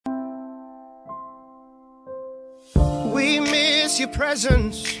We miss your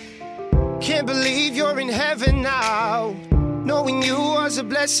presence. Can't believe you're in heaven now. Knowing you was a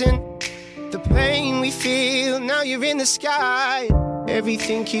blessing. The pain we feel, now you're in the sky.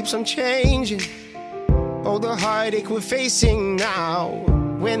 Everything keeps on changing. Oh, the heartache we're facing now.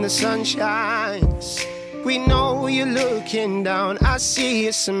 When the sun shines, we know you're looking down. I see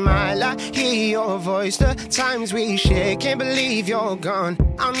your smile, I hear your voice. The times we share, can't believe you're gone.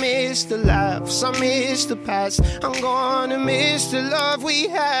 I miss the laughs, I miss the past. I'm gonna miss the love we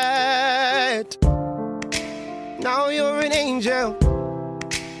had. Now you're an angel.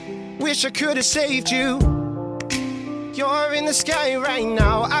 Wish I could have saved you. You're in the sky right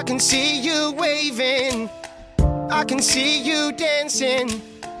now. I can see you waving. I can see you dancing.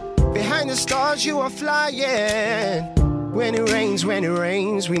 Behind the stars you are flying. When it rains,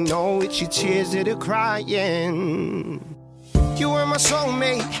 we know it's your tears that are crying. You are my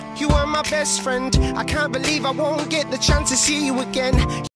soulmate, you are my best friend. I can't believe I won't get the chance to see you again.